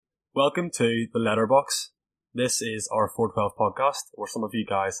Welcome to the Letterbox. This is our 412 podcast where some of you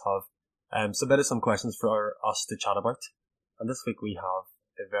guys have submitted some questions for us to chat about. And this week we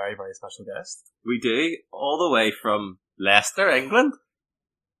have a very, very special guest. We do, all the way from Leicester, England.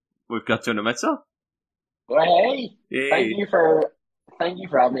 We've got Jonah Mitchell. Well, hey, Yay. thank you for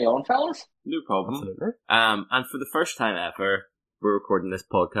having me on, fellas. No problem. Absolutely. And for the first time ever, we're recording this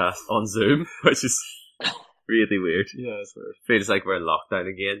podcast on Zoom, which is really weird. Yeah, it's weird. Feels like we're in lockdown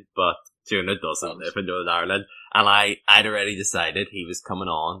again, but Jonah doesn't live in Northern Ireland. And I'd already decided he was coming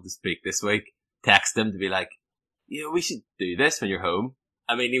on to speak this week. Text him to be like, we should do this when you're home.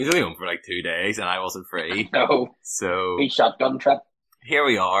 I mean, he was only home for like 2 days and I wasn't free. No, So big shotgun trip. here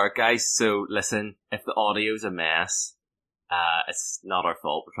we are, guys. So listen, if the audio's a mess, it's not our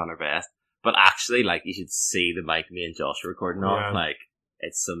fault. We're trying our best. But actually, like, you should see the mic me and Josh are recording on. Yeah. Like,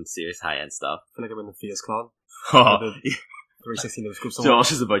 it's some serious high-end stuff. I feel like I'm in the Face Clan. Oh, 360 no scope somewhere.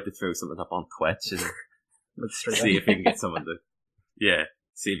 Josh is about to throw something up on Twitch and Let's straight see if we can get someone to,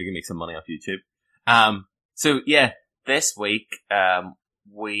 see if we can make some money off YouTube. So yeah, this week,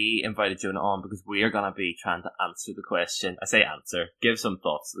 we invited Jonah on because we are gonna be trying to answer the question. I say answer, give some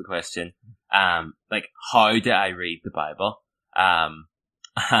thoughts to the question. Like, how do I read the Bible?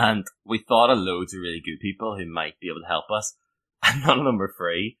 And we thought of loads of really good people who might be able to help us. And none of them were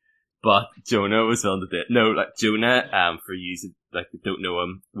free. But Jonah was willing to do it. No, like, Jonah, for you, like, that don't know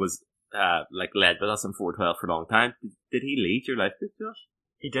him, was, led with us in 412 for a long time. Did he lead your life group, Josh?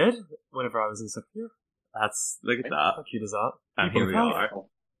 He did, whenever I was in 6th year. Look at that. How cute is that? And here we are.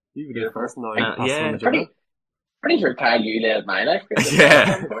 You were the first, now Yeah. you passed on to Jonah. Pretty sure Kyle, you led my life.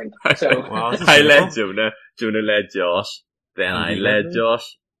 Yeah. So Wow, this is I led beautiful. Jonah. Jonah led Josh. Then I You led led me?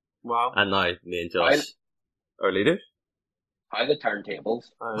 Josh. Wow. And now me and Josh are leaders. how the turntables.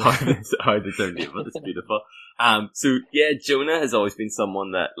 How the turn table. It's beautiful. So yeah, Jonah has always been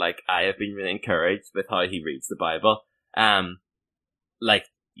someone that, like, I have been really encouraged with how he reads the Bible. I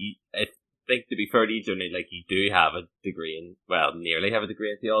think, to be fair to you, Jonah, like, you do have a degree in, well, nearly have a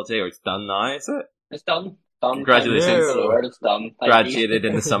degree in theology, or it's done now, is it? It's done. Done. Congratulations. Thank you, Lord, it's done. Thank Graduated you.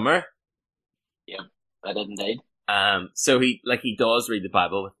 in the summer. I did indeed. So he does read the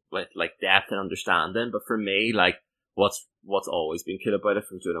Bible with like depth and understanding, but for me, like, what's always been cool about it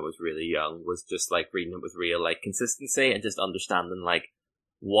from when I was really young was just like reading it with real like consistency and just understanding like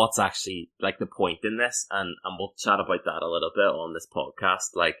what's actually like the point in this, and we'll chat about that a little bit on this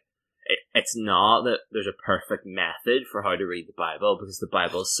podcast. Like, it's not that there's a perfect method for how to read the Bible, because the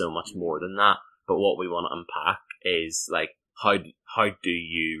Bible is so much more than that. But what we want to unpack is like how do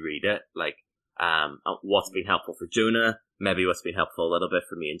you read it? Like, what's been helpful for Jonah, maybe what's been helpful a little bit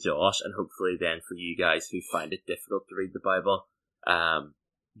for me and Josh, and hopefully then for you guys who find it difficult to read the Bible,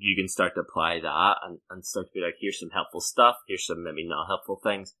 you can start to apply that and start to be like, here's some helpful stuff, here's some maybe not helpful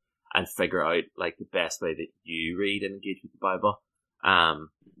things, and figure out like the best way that you read and engage with the Bible.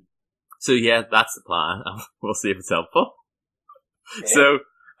 So yeah, that's the plan. We'll see if it's helpful. Yeah. So,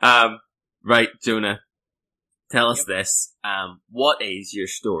 right, Jonah, tell us this. What is your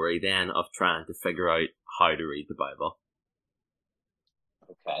story then of trying to figure out how to read the Bible?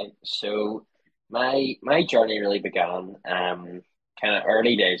 Okay, so my journey really began kind of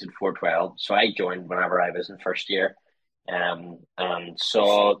early days in 412. So I joined whenever I was in first year, and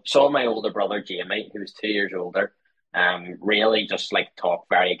saw my older brother Jamie, who was 2 years older, really just like talk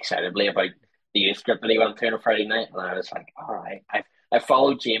very excitedly about the youth group that he went to on a Friday night, and I was like, all right, I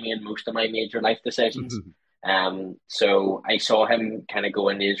followed Jamie in most of my major life decisions. So I saw him kind of go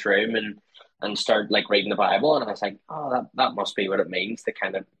into his room and start like reading the Bible, and I was like, oh, that must be what it means to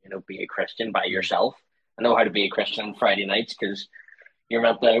kind of, be a Christian by yourself. I know how to be a Christian on Friday nights because you're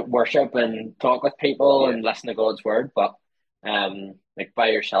meant to worship and talk with people and listen to God's word, but like by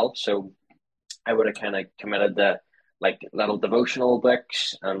yourself. So I would have kind of committed to like little devotional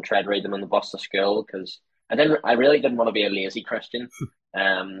books and tried to read them on the bus to school, because I really didn't want to be a lazy Christian,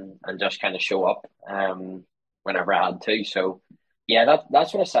 and just kind of show up whenever I had to. So yeah,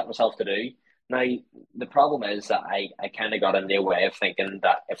 that's what I set myself to do. Now the problem is that I kind of got into a way of thinking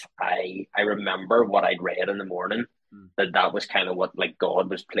that if I remember what I'd read in the morning, that was kind of what like God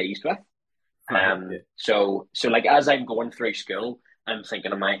was pleased with. So like as I'm going through school, I'm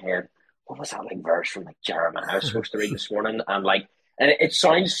thinking in my head, what was that like verse from like Jeremiah I was supposed to read this morning? And like, and it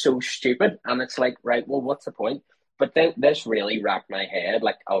sounds so stupid, and it's like, right, well, what's the point? But this really racked my head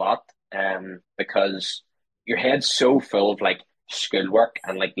like a lot, because your head's so full of like schoolwork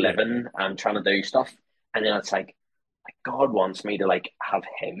and like living and trying to do stuff, and then it's like God wants me to like have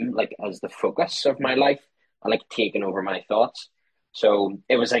Him like as the focus of my life and like taking over my thoughts. So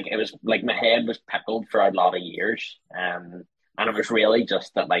it was like my head was pickled for a lot of years, and it was really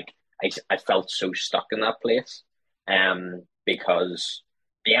just that like I felt so stuck in that place, because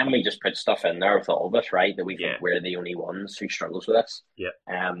the enemy just puts stuff in there with all of us, right? That we think we're the only ones who struggles with this. Yeah.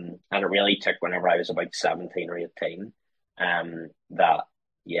 And it really took whenever I was about 17 or 18, that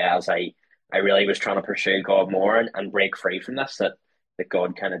as I really was trying to pursue God more and break free from this, that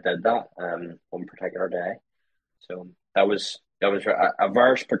God kind of did that one particular day. So that was a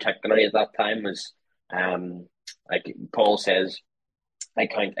verse particularly at that time was like Paul says, I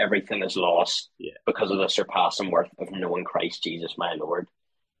count everything as loss because of the surpassing worth of knowing Christ Jesus my Lord.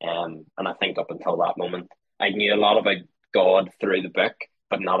 And I think up until that moment, I knew a lot about God through the book,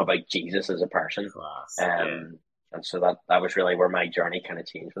 but not about Jesus as a person. And so that was really where my journey kind of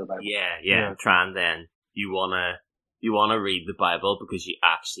changed with the Bible. Yeah. And Tran, then you wanna read the Bible because you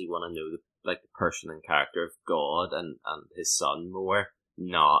actually want to know the person and character of God and His Son more,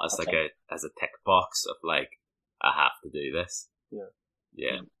 not as as a tick box of like I have to do this.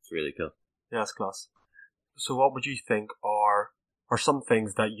 Yeah, it's really cool. Yeah, it's class. So what would you think are some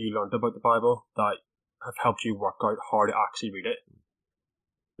things that you learned about the Bible that have helped you work out how to actually read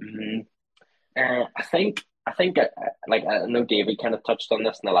it? I think I know David kind of touched on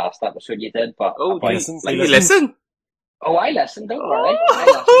this in the last episode you did, but you listen? Oh, I listened. Don't worry. I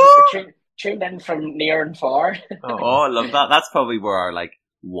listened. Tuned in from near and far. I love that. That's probably where our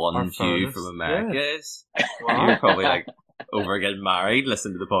one view from America is. Wow. You're probably over getting married,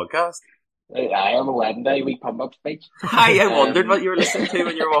 listen to the podcast. I am a wedding day, we pump up speech. I wondered what you were listening to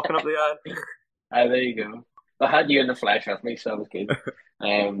when you were walking up the aisle. There you go. I had you in the flesh with me, so that was good.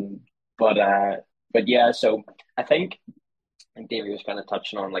 But yeah, so I think David was kind of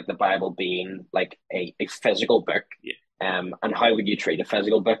touching on the Bible being a physical book. And how would you treat a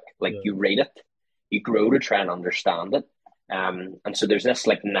physical book? You read it, you grow to try and understand it. And so there's this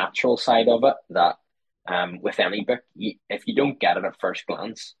natural side of it that with any book, if you don't get it at first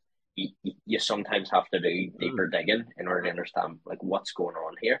glance, you sometimes have to do deeper digging in order to understand what's going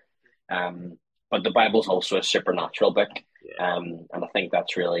on here. But the Bible's also a supernatural book. And I think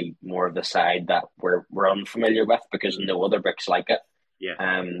that's really more of the side that we're unfamiliar with because no other books like it.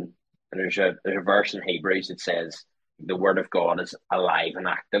 And there's a verse in Hebrews that says the word of God is alive and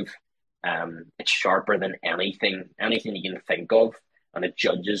active. It's sharper than anything you can think of, and it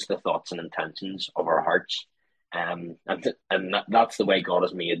judges the thoughts and intentions of our hearts. And that's the way God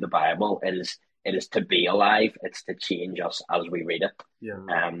has made the Bible. It is to be alive. It's to change us as we read it.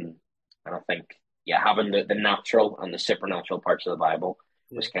 And I think having the natural and the supernatural parts of the Bible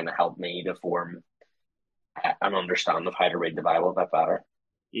was kind of helped me to form an understanding of how to read the Bible a bit better.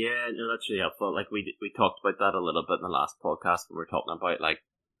 Yeah, no, that's really helpful. We talked about that a little bit in the last podcast when we were talking about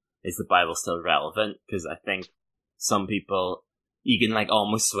is the Bible still relevant? Because I think some people, you can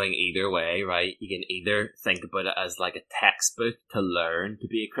almost swing either way, right? You can either think about it as a textbook to learn to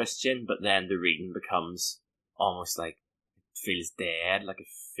be a Christian, but then the reading becomes almost it feels dead, it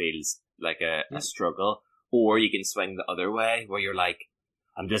feels like a struggle. Or you can swing the other way where you're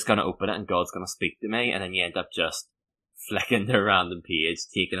I'm just going to open it and God's going to speak to me, and then you end up just flicking to a random page,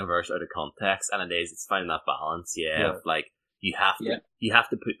 taking a verse out of context, and it's finding that balance, of you have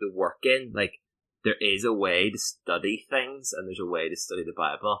to put the work in. There is a way to study things, and there's a way to study the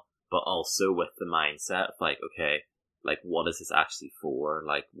Bible, but also with the mindset of okay, what is this actually for?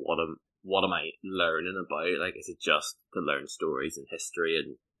 What am I learning about? Is it just to learn stories and history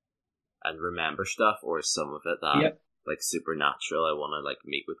and remember stuff, or is some of it that supernatural? I want to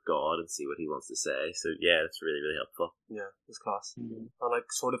meet with God and see what He wants to say. So it's really, really helpful. Yeah, it's class. And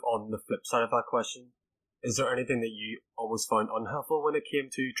sort of on the flip side of that question, is there anything that you almost found unhelpful when it came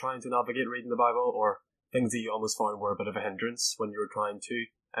to trying to navigate reading the Bible, or things that you almost found were a bit of a hindrance when you were trying to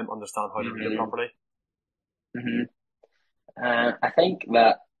understand how to read it properly? I think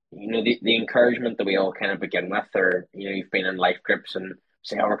that the encouragement that we all kind of begin with, or you've been in life groups and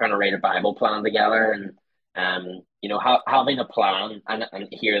say, "Oh, we're going to write a Bible plan together," and having a plan and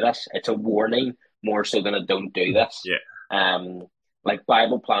hear this, it's a warning more so than a don't do this.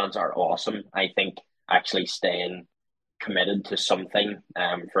 Bible plans are awesome. I think actually staying committed to something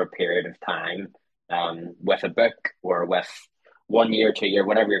for a period of time with a book or with 1 year, 2 year,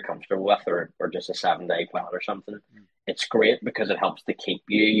 whatever you're comfortable with, or just a 7-day plan or something. It's great because it helps to keep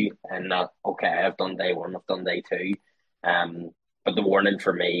you in that, okay, I've done day 1, I've done day 2. But the warning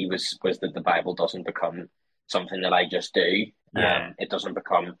for me was that the Bible doesn't become something that I just do. It doesn't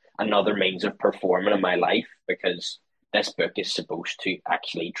become another means of performing in my life, because this book is supposed to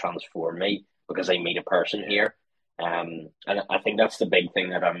actually transform me because I meet a person here. And I think that's the big thing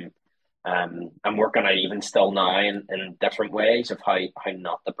that I'm working out even still now in different ways of how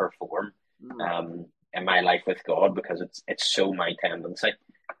not to perform in my life with God, because it's so my tendency.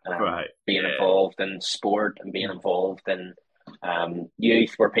 Right. Being Yeah. involved in sport and being involved in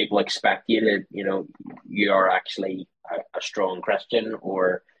youth where people expect you to, you are actually a strong Christian,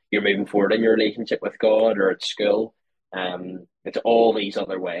 or you're moving forward in your relationship with God, or at school. It's all these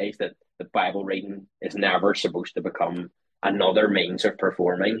other ways that the Bible reading is never supposed to become another means of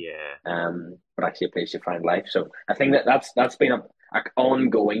performing, Yeah. but actually a place to find life. So I think that's been a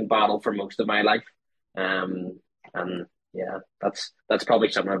ongoing battle for most of my life. And yeah, that's probably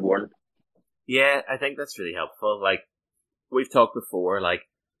something I've worn. Yeah, I think that's really helpful. Like, we've talked before, like,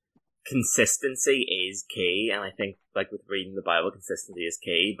 consistency is key, and I think, like, with reading the Bible, consistency is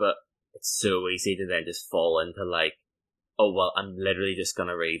key, but it's so easy to then just fall into, like, oh, well, I'm literally just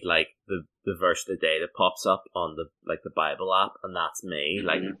gonna read, like, the verse of the day that pops up on the Bible app, and that's me,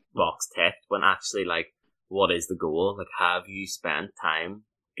 like, box ticked, when actually, like, what is the goal? Like, have you spent time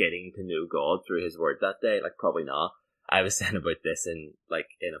getting to know God through His Word that day? Like, probably not. I was saying about this in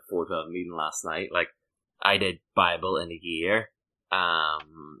a 412 meeting last night. Like, I did Bible in a year,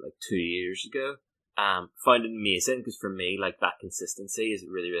 like 2 years ago. Found it amazing, because for me, like, that consistency is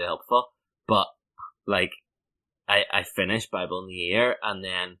really, really helpful. But, like, I finished Bible in the year, and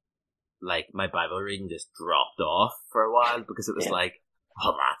then, like, my Bible reading just dropped off for a while, because it was like,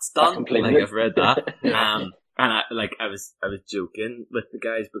 oh, that's done. Like, I've read that. And I was joking with the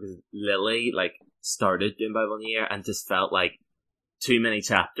guys, because Lily, like, started doing Bible in the year and just felt like too many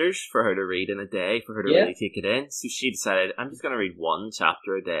chapters for her to read in a day, for her to really take it in. So she decided, I'm just going to read one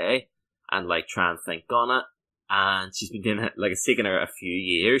chapter a day and, like, try and think on it. And she's been doing it, like, it's taken her a few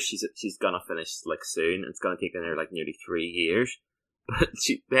years. She's going to finish, like, soon. It's going to take her, like, nearly 3 years. But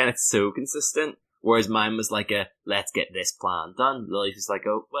then it's so consistent. Whereas mine was like let's get this plan done. Lily's just like,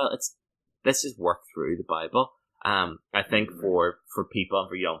 oh, well, let's just work through the Bible. I think for people, and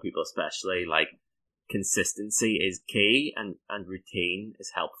for young people especially, like, consistency is key, and routine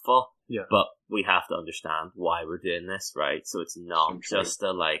is helpful. Yeah. But we have to understand why we're doing this, right? So it's not just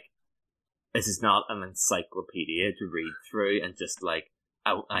this is not an encyclopedia to read through and just, like,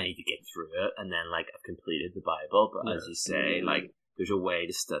 I need to get through it and then, like, I've completed the Bible. But as you say, like, there's a way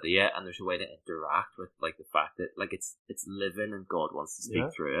to study it, and there's a way to interact with, like, the fact that, like, it's living and God wants to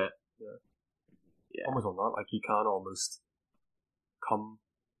speak through it. Yeah. Almost on that, like, you can almost come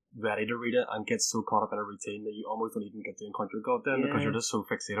ready to read it and get so caught up in a routine that you almost don't even get to encounter God then, because you're just so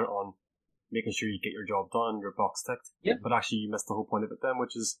fixated on making sure you get your job done, your box ticked. Yeah. But actually you missed the whole point of it then,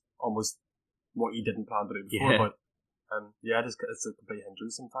 which is almost what you didn't plan to do before. But it's a complete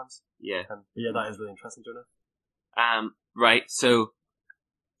hindrance sometimes. Yeah. But yeah, that is really interesting, Jonah. Right, so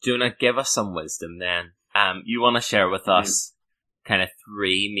Jonah, give us some wisdom then. You want to share with us kind of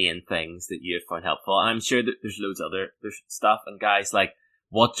 3 main things that you've found helpful. And I'm sure that there's loads other there's stuff, and guys, like,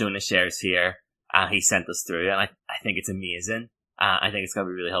 what Jonah shares here, he sent us through, and I think it's amazing. I think it's going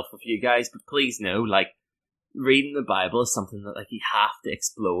to be really helpful for you guys. But please know, like, reading the Bible is something that, like, you have to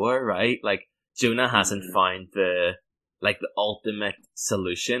explore, right? Like, Jonah hasn't found the ultimate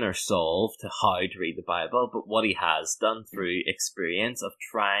solution or solve to how to read the Bible, but what he has done through experience of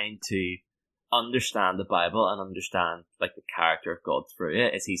trying to understand the Bible and understand, like, the character of God through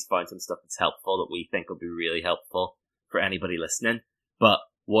it, is he's found some stuff that's helpful that we think will be really helpful for anybody listening. But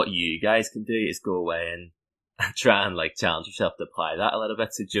what you guys can do is go away and try and, like, challenge yourself to apply that a little bit.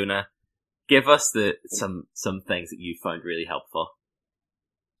 So Jonah, give us some things that you found really helpful.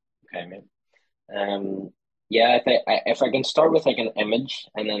 Okay, man. Yeah, if I can start with, like, an image,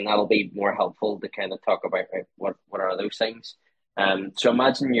 and then that'll be more helpful to kind of talk about, right, what are those things. So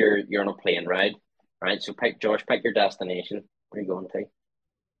imagine you're on a plane ride, right? So pick your destination. Where are you going to?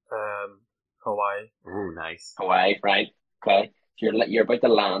 Hawaii. Oh, nice. Hawaii, right? Okay. So you're about to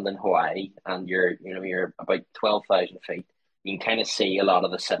land in Hawaii, and you're about 12,000 feet. You can kind of see a lot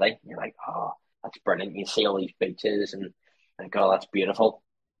of the city. You're like, oh, that's brilliant. You see all these beaches, and like, oh, that's beautiful.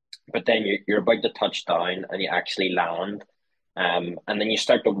 But then you're about to touch down, and you actually land, and then you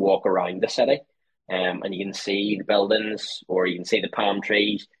start to walk around the city, and you can see the buildings, or you can see the palm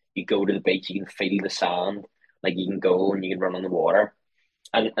trees. You go to the beach, you can feel the sand, like, you can go and you can run on the water,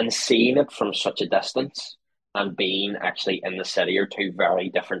 and seeing it from such a distance and being actually in the city are 2 very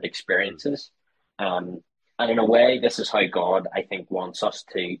different experiences. And in a way, this is how God, I think, wants us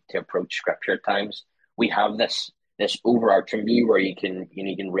to approach Scripture at times. We have this overarching view where you can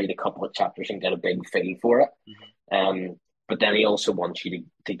read a couple of chapters and get a big feel for it. But then he also wants you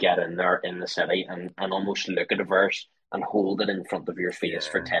to get in there in the city and almost look at a verse and hold it in front of your face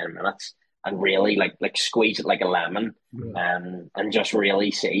for 10 minutes and really like squeeze it like a lemon, and just really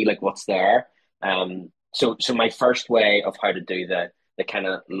see, like, what's there. So my first way of how to do the kind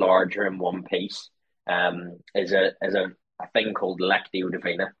of larger in one piece is a a thing called Lectio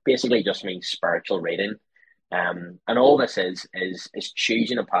Divina. Basically just means spiritual reading. And all this is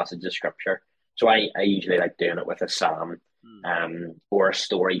choosing a passage of scripture. So I usually like doing it with a psalm, or a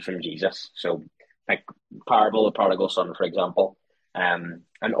story from Jesus. So like parable of the prodigal son, for example.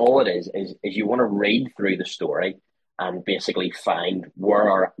 And all it is you want to read through the story and basically find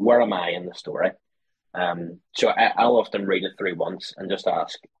where am I in the story. So I'll often read it through once and just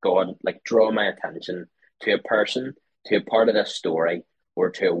ask God, like, draw my attention to a person, to a part of this story, or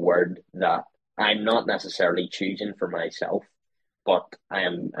to a word that I'm not necessarily choosing for myself, but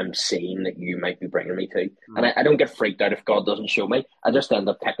I'm seeing that you might be bringing me to. And I don't get freaked out if God doesn't show me. I just end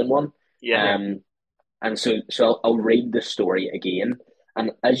up picking one. Yeah. And so I'll read the story again.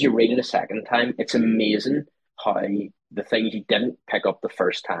 And as you read it a second time, it's amazing how the things you didn't pick up the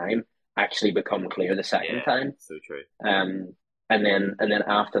first time actually become clear the second time. So true. And then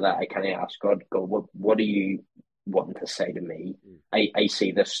after that, I kind of ask God, what do you want to say to me? I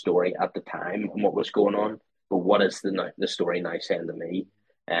see this story at the time and what was going on, but what is the story now saying to me?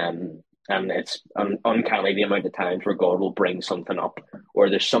 And it's uncanny the amount of times where God will bring something up, or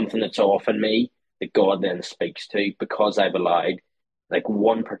there's something that's off in me that God then speaks to, because I've allowed like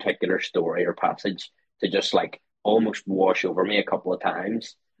one particular story or passage to just like almost wash over me a couple of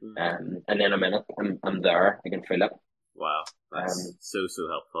times. And then I'm in it. I'm there. I can feel it. Wow, that's so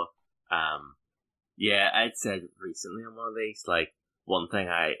helpful. Yeah, I'd said recently on one of these, like, one thing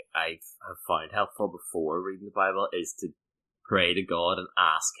I have found helpful before reading the Bible is to pray to God and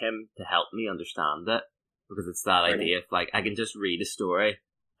ask Him to help me understand it, because it's that idea of like, I can just read a story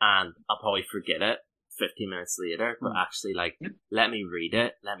and I'll probably forget it 15 minutes later, but actually, like, let me read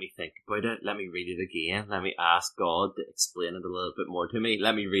it, let me think about it, let me read it again, let me ask God to explain it a little bit more to me,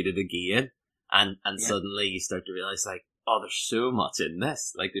 let me read it again, and suddenly you start to realize, like, oh, there's so much in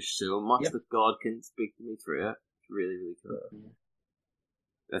this, like, there's so much that God can speak to me through it. It's really, really cool.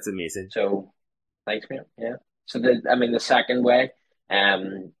 That's amazing. So, thanks, man. Yeah. So, the second way,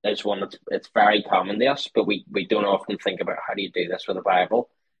 is one it's very common to us, but we don't often think about how do you do this with the Bible.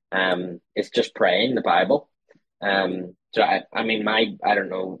 It's just praying the Bible. So I don't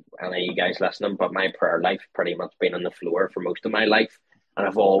know any of you guys listening, but my prayer life pretty much been on the floor for most of my life, and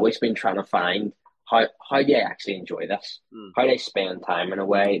I've always been trying to find how do I actually enjoy this? How do I spend time in a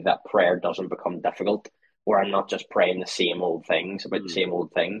way that prayer doesn't become difficult, where I'm not just praying the same old things about the same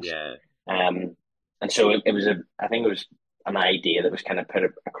old things. Yeah. And so it was I think it was an idea that was kind of put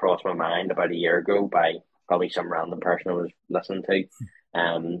across my mind about a year ago by probably some random person I was listening to.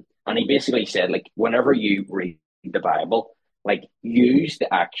 And he basically said, like, whenever you read the Bible, like, use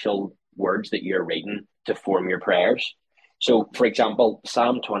the actual words that you're reading to form your prayers. So, for example,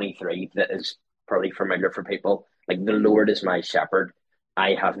 Psalm 23, that is probably familiar for people, like, the Lord is my shepherd,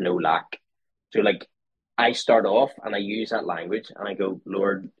 I have no lack. So, like, I start off and I use that language and I go,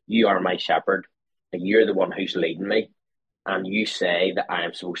 Lord, you are my shepherd. Like, you're the one who's leading me. And you say that I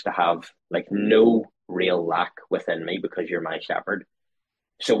am supposed to have, like, no real lack within me because you're my shepherd.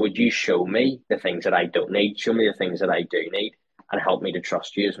 So would you show me the things that I don't need, show me the things that I do need, and help me to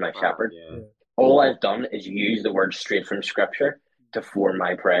trust you as my shepherd? Yeah. All I've done is use the words straight from Scripture to form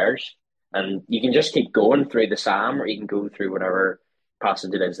my prayers. And you can just keep going through the Psalm, or you can go through whatever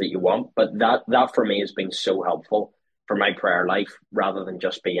passage it is that you want. But that for me has been so helpful for my prayer life, rather than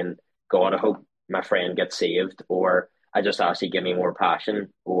just being, God, I hope my friend gets saved, or I just ask you give me more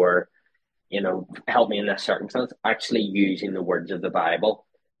passion, or, help me in this circumstance. Actually using the words of the Bible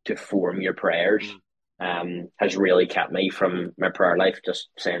to form your prayers has really kept me from my prayer life just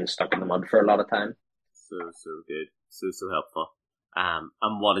saying stuck in the mud for a lot of time. So good. So helpful.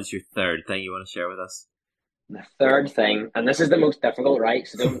 And what is your third thing you want to share with us? The third thing, and this is the most difficult, right?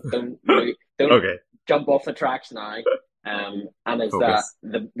 So don't okay. Jump off the tracks now. And it's Focus.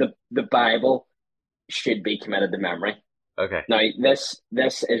 That the Bible should be committed to memory. Okay. Now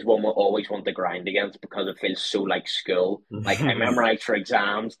this is one we'll always want to grind against, because it feels so like school. Like, I memorize for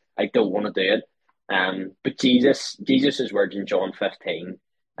exams. I don't want to do it. But Jesus's words in John 15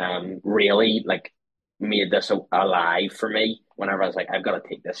 really, like, made this alive for me whenever I was like, I've got to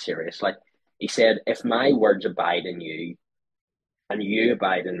take this seriously. He said, if my words abide in you and you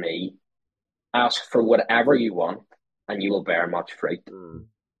abide in me, ask for whatever you want and you will bear much fruit.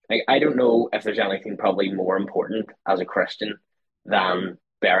 Like, I don't know if there's anything probably more important as a Christian than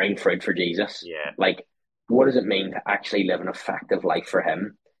bearing fruit for Jesus. Yeah. Like, what does it mean to actually live an effective life for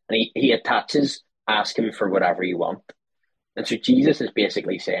him? And he attaches, ask him for whatever you want. And so Jesus is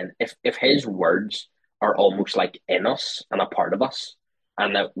basically saying, if his words are almost like in us and a part of us,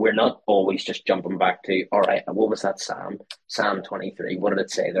 and that we're not always just jumping back to, all right, what was that Psalm 23? What did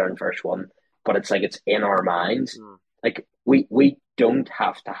it say there in verse 1? But it's like it's in our minds. Like we don't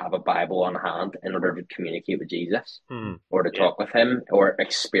have to have a Bible on hand in order to communicate with Jesus or to Yeah. talk with him or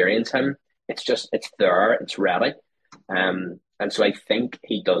experience him. It's just it's there, it's ready. And so I think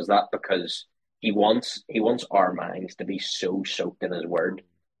he does that because he wants our minds to be so soaked in his word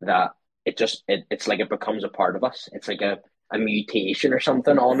that it's like it becomes a part of us. It's like a mutation or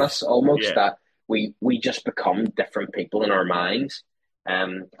something on us almost Yeah. that we just become different people in our minds.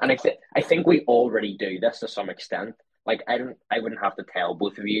 And I think we already do this to some extent. Like I wouldn't have to tell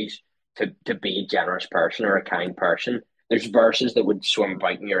both of you to be a generous person or a kind person. There's verses that would swim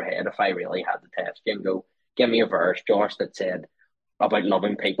about in your head if I really had to test you and go, give me a verse, Josh, that said about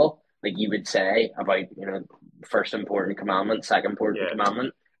loving people. Like you would say about, first important commandment, second important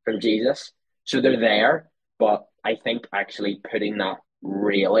commandment from Jesus. So they're there, but I think actually putting that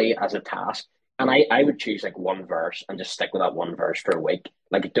really as a task, and I would choose like one verse and just stick with that one verse for a week.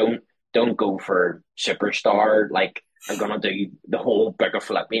 Like don't go for superstar. Like I'm gonna do the whole book of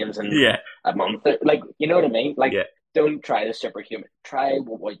Philippians in a month. Like you know what I mean? Like don't try the superhuman. Try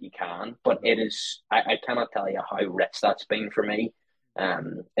what you can, but it is. I cannot tell you how rich that's been for me.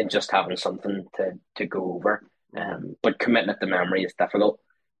 And just having something to go over. But committing it to memory is difficult.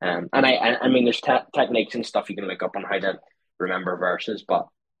 And I mean, there's techniques and stuff you can look up on how to remember verses, but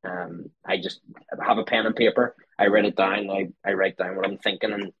I just have a pen and paper. I write it down. I write down what I'm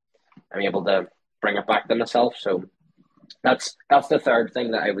thinking, and I'm able to bring it back to myself. So that's the third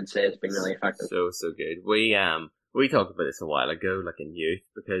thing that I would say has been really effective. So good. We talked about this a while ago, like in youth,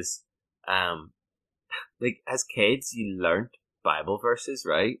 because like as kids you learned Bible verses,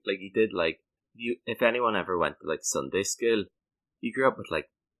 right? Like you did, like if anyone ever went to like Sunday school, you grew up with like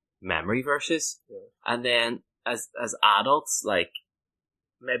memory verses, and then as adults, like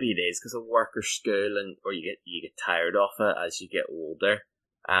maybe it is because of work or school, and or you get tired of it as you get older,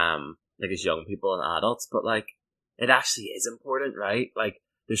 like as young people and adults. But like it actually is important, right? Like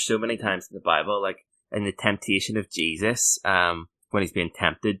there's so many times in the Bible, like in the temptation of Jesus, when he's being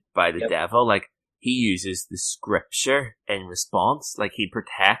tempted by the devil, like he uses the scripture in response. Like he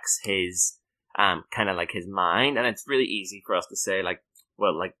protects his kind of like his mind, and it's really easy for us to say like,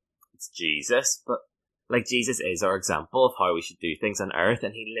 well, like it's Jesus, but like Jesus is our example of how we should do things on earth,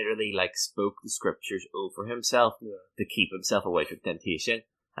 and he literally like spoke the scriptures over himself to keep himself away from temptation.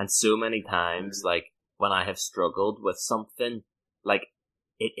 And so many times, like when I have struggled with something, like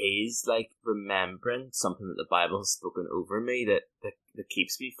it is like remembering something that the Bible has spoken over me that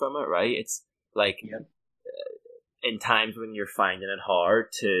keeps me from it, right? It's like in times when you're finding it hard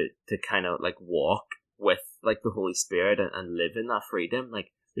to kind of like walk with like the Holy Spirit and live in that freedom,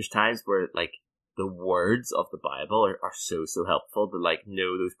 like there's times where like the words of the Bible are so helpful to like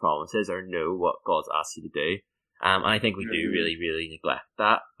know those promises or know what God's asked you to do. And I think we do really, really neglect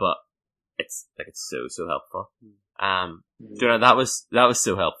that, but it's like it's so helpful. Jonah, that was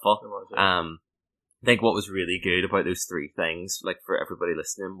so helpful. I think what was really good about those three things, like for everybody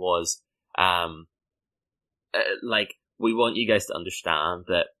listening, was like we want you guys to understand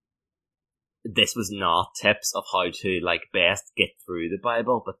that this was not tips of how to like best get through the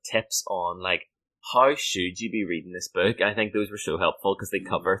Bible, but tips on like how should you be reading this book. I think those were so helpful because they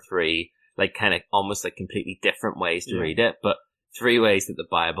cover three like kind of almost like completely different ways to read it, but three ways that the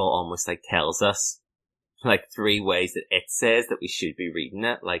Bible almost like tells us, like three ways that it says that we should be reading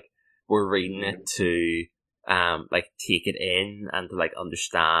it. Like we're reading it to like take it in and to like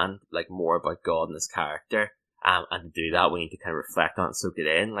understand like more about God and his character. And to do that, we need to kind of reflect on it and soak it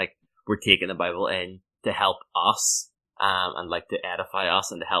in. Like we're taking the Bible in to help us, and like to edify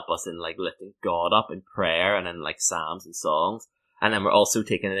us and to help us in like lifting God up in prayer and in like psalms and songs. And then we're also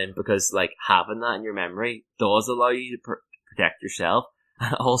taking it in because like having that in your memory does allow you to protect yourself.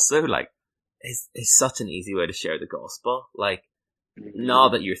 And also like is such an easy way to share the gospel. Like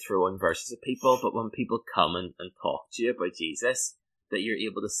not that you're throwing verses at people, but when people come and talk to you about Jesus, that you're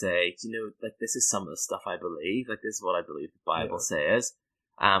able to say, you know, like this is some of the stuff I believe. Like this is what I believe the Bible says.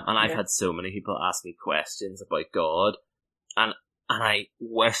 And I've had so many people ask me questions about God, and I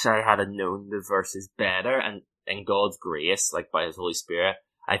wish I had known the verses better. And in God's grace, like by his Holy Spirit,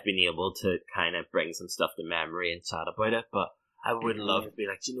 I've been able to kind of bring some stuff to memory and chat about it. But I would love to be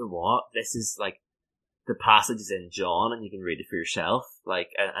like, do you know what? This is like the passage is in John, and you can read it for yourself. Like,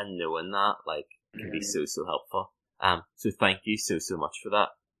 and knowing that, like, can be so helpful. So thank you so much for that.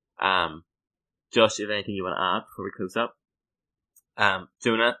 Josh, do you have anything you want to add before we close up?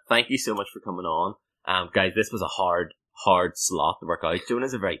 Jonah, thank you so much for coming on. Guys, this was a hard slot to work out.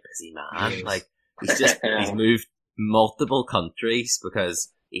 Jonah's a very busy man. Yes. Like, he's moved multiple countries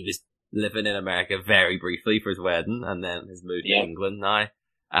because he was living in America very briefly for his wedding and then has moved to England now.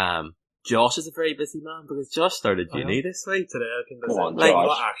 Josh is a very busy man because Josh started uni this week. Today I can Go on, like, Josh.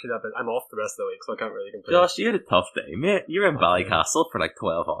 not actually that bit. I'm off the rest of the week, so I can't really complain. Josh, you had a tough day, mate. You were in Ballycastle for like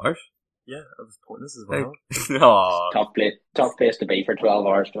 12 hours. Yeah, it was pointless as well. Oh, Tough place to be for 12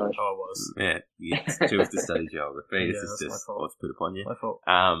 hours, Josh. Oh, it was. yeah, you chose to study geography. Yeah, This is that's my just fault. what's put upon you. My fault.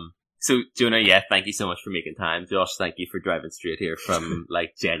 So Jonah, yeah, thank you so much for making time. Josh, thank you for driving straight here from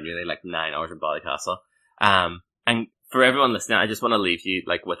like genuinely like 9 hours in Ballycastle. And for everyone listening, I just want to leave you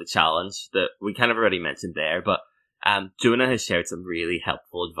like with a challenge that we kind of already mentioned there, but Jonah has shared some really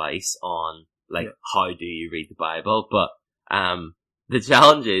helpful advice on like how do you read the Bible, but the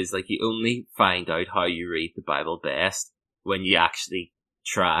challenge is like you only find out how you read the Bible best when you actually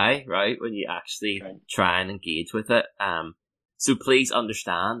try, right? When you actually try and engage with it. So please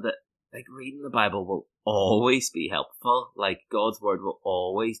understand that like reading the Bible will always be helpful. Like God's word will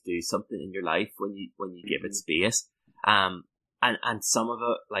always do something in your life when you give it space. And some of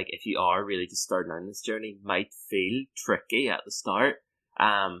it, like if you are really just starting on this journey, might feel tricky at the start.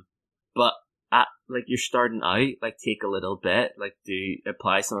 But like you're starting out, like take a little bit, like do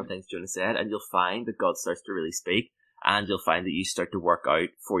apply some of the things Jonah said, and you'll find that God starts to really speak, and you'll find that you start to work out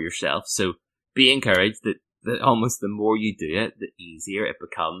for yourself. So be encouraged that almost the more you do it, the easier it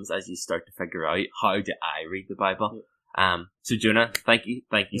becomes as you start to figure out how do I read the Bible. So Jonah, thank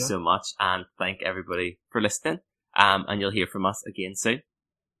you so much, and thank everybody for listening. And you'll hear from us again soon.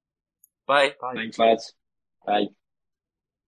 Bye. Thanks, lads. Bye.